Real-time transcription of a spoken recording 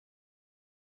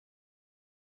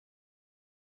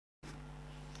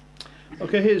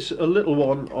Okay, here's a little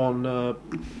one on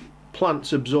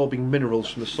plants absorbing minerals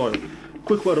from the soil.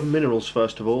 Quick word on minerals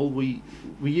first of all. We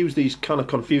use these kind of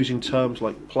confusing terms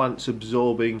like plants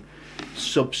absorbing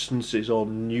substances or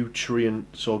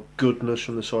nutrients or goodness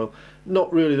from the soil.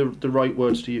 Not really the right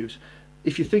words to use.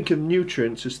 If you think of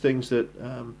nutrients as things that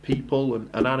people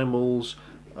and animals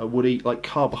would eat, like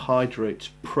carbohydrates,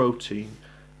 protein,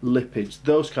 lipids,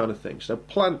 those kind of things. Now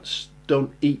plants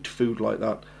don't eat food like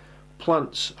that.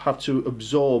 Plants have to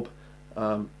absorb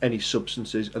any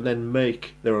substances and then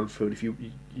make their own food. If you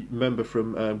remember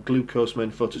from glucose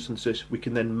main photosynthesis, we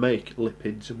can then make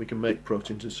lipids and we can make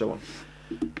proteins and so on.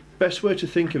 Best way to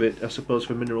think of it, I suppose,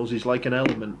 for minerals is like an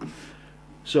element.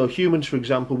 So humans, for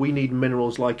example, we need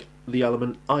minerals like the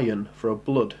element iron for our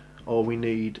blood, or we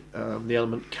need the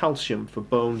element calcium for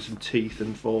bones and teeth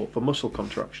and for muscle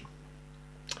contraction.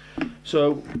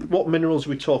 So what minerals are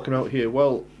we talking about here?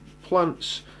 Well,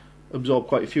 plants absorb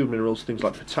quite a few minerals, things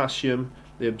like potassium.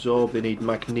 They need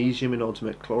magnesium in order to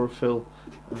make chlorophyll.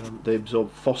 They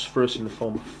absorb phosphorus in the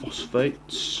form of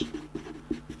phosphates.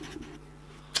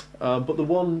 But the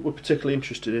one we're particularly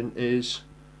interested in is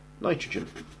nitrogen.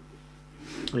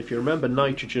 If you remember,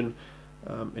 nitrogen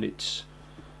in its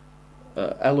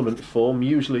element form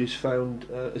usually is found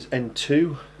as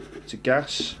N2. It's a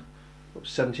gas.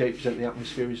 78% of the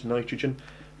atmosphere is nitrogen.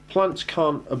 Plants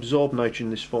can't absorb nitrogen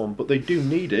in this form, but they do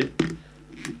need it.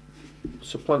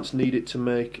 So plants need it to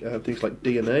make things like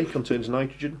DNA contains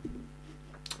nitrogen,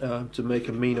 to make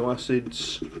amino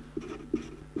acids,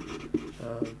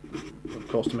 of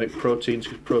course to make proteins,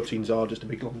 because proteins are just a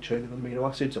big long chain of amino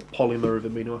acids, a polymer of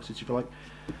amino acids if you like.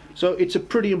 So it's a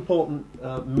pretty important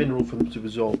mineral for them to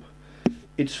absorb.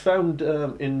 It's found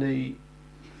in the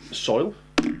soil,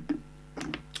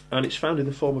 and it's found in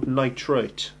the form of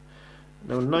nitrate.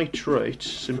 Now nitrate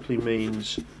simply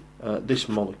means this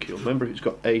molecule. Remember, if it's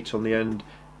got 8 on the end,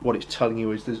 what it's telling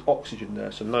you is there's oxygen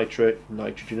there. So nitrate,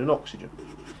 nitrogen and oxygen.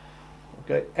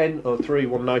 Okay, NO3,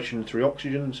 1 nitrogen and 3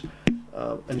 oxygens.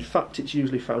 And in fact it's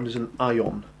usually found as an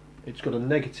ion. It's got a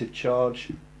negative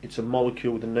charge. It's a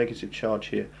molecule with a negative charge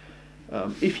here.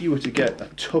 If you were to get a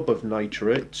tub of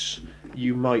nitrates,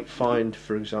 you might find,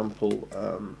 for example,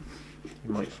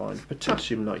 you might find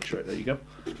potassium nitrate. There you go.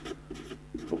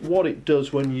 But what it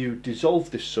does when you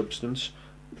dissolve this substance,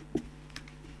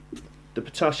 the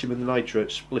potassium and the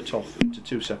nitrate split off into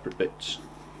 2 separate bits.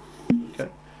 Okay,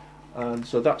 and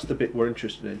so that's the bit we're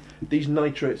interested in. These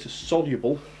nitrates are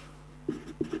soluble,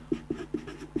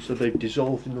 so they've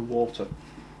dissolved in the water.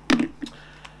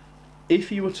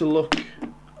 If you were to look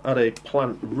at a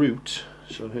plant root,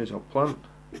 so here's our plant.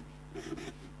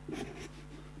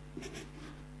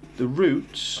 The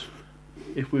roots,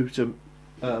 if we were to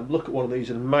look at one of these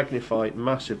and magnify it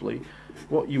massively,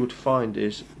 what you would find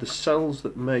is the cells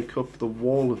that make up the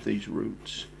wall of these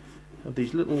roots have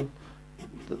these little,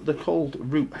 they're called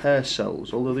root hair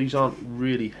cells, although these aren't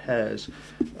really hairs.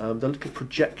 They're little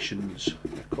projections,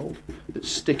 they're called, that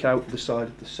stick out the side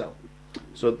of the cell.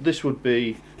 So this would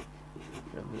be,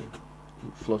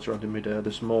 float around in midair,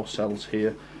 there's more cells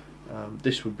here.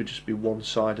 This would just be one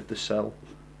side of the cell,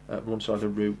 one side of the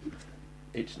root.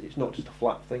 It's not just a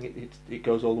flat thing, it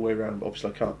goes all the way around, but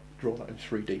obviously I can't draw that in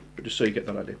 3D, but just so you get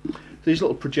that idea. These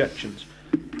little projections,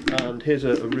 and here's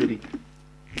a really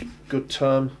good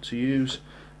term to use.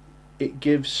 It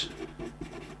gives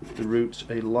the roots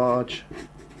a large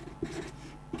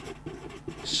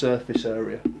surface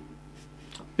area.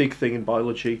 Big thing in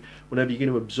biology, whenever you're going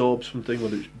to absorb something,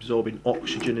 whether it's absorbing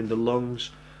oxygen in the lungs,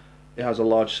 it has a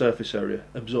large surface area.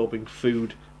 Absorbing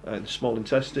food in the small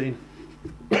intestine,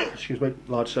 excuse me,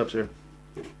 large surface area.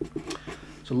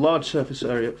 So large surface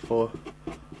area for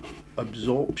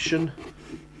absorption.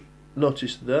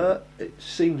 Notice there, it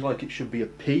seems like it should be a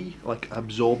P, like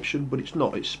absorption, but it's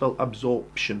not, it's spelled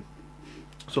absorption.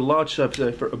 So large surface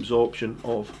area for absorption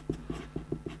of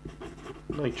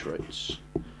nitrates.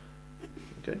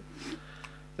 Okay,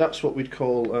 that's what we'd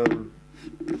call,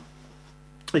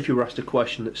 if you were asked a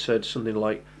question that said something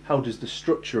like, how does the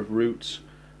structure of roots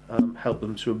help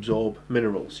them to absorb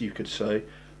minerals? You could say,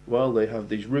 well, they have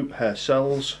these root hair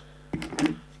cells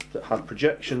that have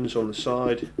projections on the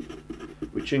side,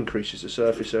 which increases the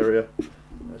surface area.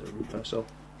 There's a root hair cell.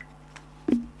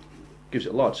 Gives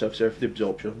it a large surface area for the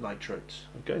absorption of nitrates.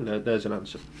 Okay, now there's an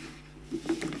answer.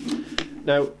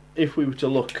 Now, if we were to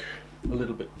look a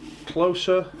little bit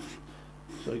closer,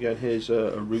 so again, here's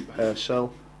a root hair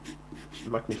cell, just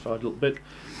magnified a little bit.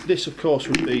 This, of course,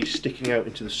 would be sticking out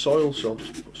into the soil, so I'll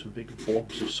just put some big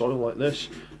blobs of soil like this.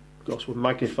 Of course, we're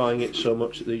magnifying it so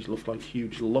much that these look like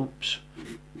huge lumps,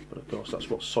 but of course that's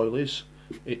what soil is.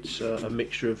 It's a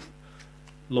mixture of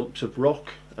lumps of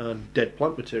rock and dead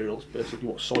plant materials, basically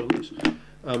what soil is.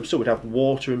 So we'd have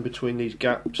water in between these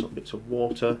gaps, little bits of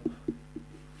water,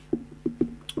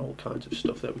 all kinds of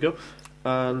stuff. There we go.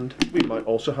 And we might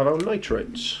also have our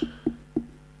nitrates,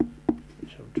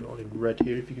 which I'm drawing in red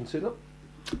here if you can see that.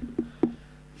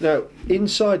 Now,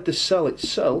 inside the cell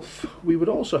itself, we would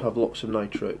also have lots of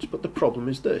nitrates, but the problem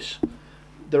is this.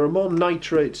 There are more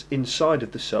nitrates inside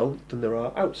of the cell than there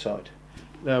are outside.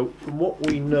 Now, from what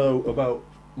we know about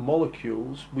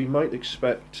molecules, we might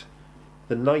expect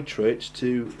the nitrates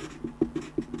to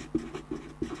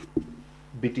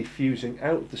be diffusing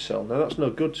out of the cell. Now, that's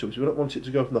no good to us. We don't want it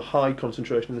to go from the high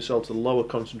concentration in the cell to the lower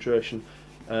concentration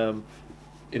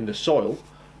in the soil.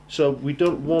 So we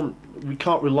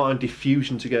can't rely on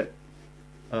diffusion to get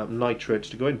nitrates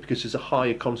to go in, because there's a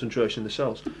higher concentration in the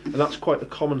cells, and that's quite a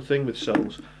common thing with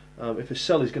cells. If a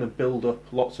cell is going to build up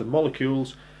lots of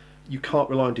molecules, you can't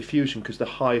rely on diffusion because the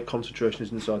higher concentration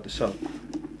is inside the cell.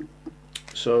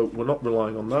 So we're not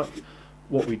relying on that.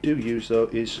 What we do use though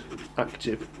is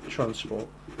active transport.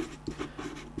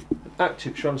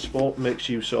 Active transport makes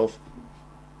use of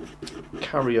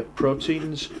carrier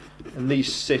proteins, and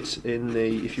these sit in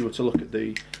the, if you were to look at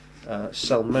the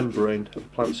cell membrane of a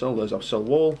plant cell, there's our cell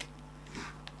wall.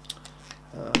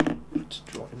 Let's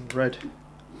draw it in red.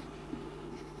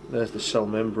 There's the cell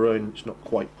membrane. It's not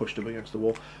quite pushed up against the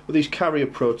wall, but these carrier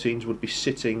proteins would be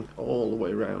sitting all the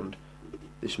way around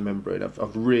this membrane.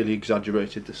 I've really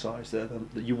exaggerated the size there,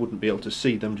 that you wouldn't be able to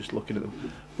see them just looking at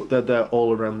them, but they're there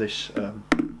all around this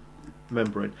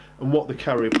membrane. And what the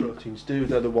carrier proteins do,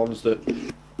 they're the ones that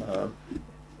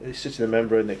they sit in the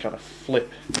membrane, they kind of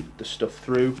flip the stuff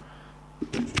through.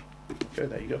 Okay,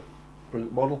 there you go.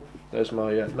 Brilliant model. There's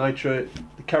my nitrate.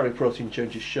 The carrier protein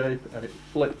changes shape and it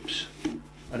flips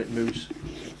and it moves.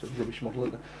 It's a rubbish model,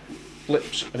 isn't it?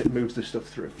 Flips and it moves the stuff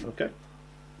through. Okay,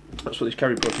 that's what these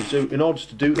carrier proteins do. In order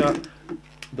to do that,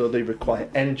 though, they require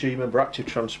energy. Remember, active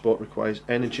transport requires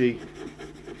energy.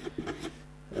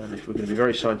 And if we're going to be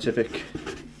very scientific,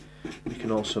 we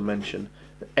can also mention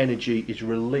that energy is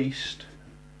released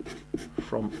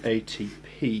from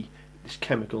ATP, this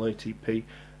chemical ATP,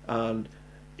 and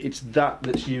it's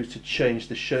that's used to change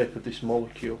the shape of this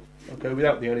molecule. Okay,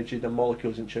 without the energy, the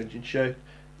molecule isn't changing shape.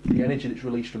 The energy that's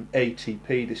released from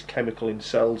ATP, this chemical in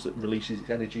cells that releases its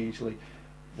energy easily,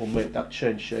 will make that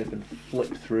change shape and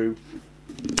flip through.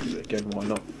 Do it again, why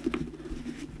not?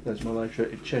 There's my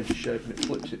nitrate. It changes shape and it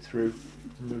flips it through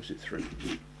and moves it through.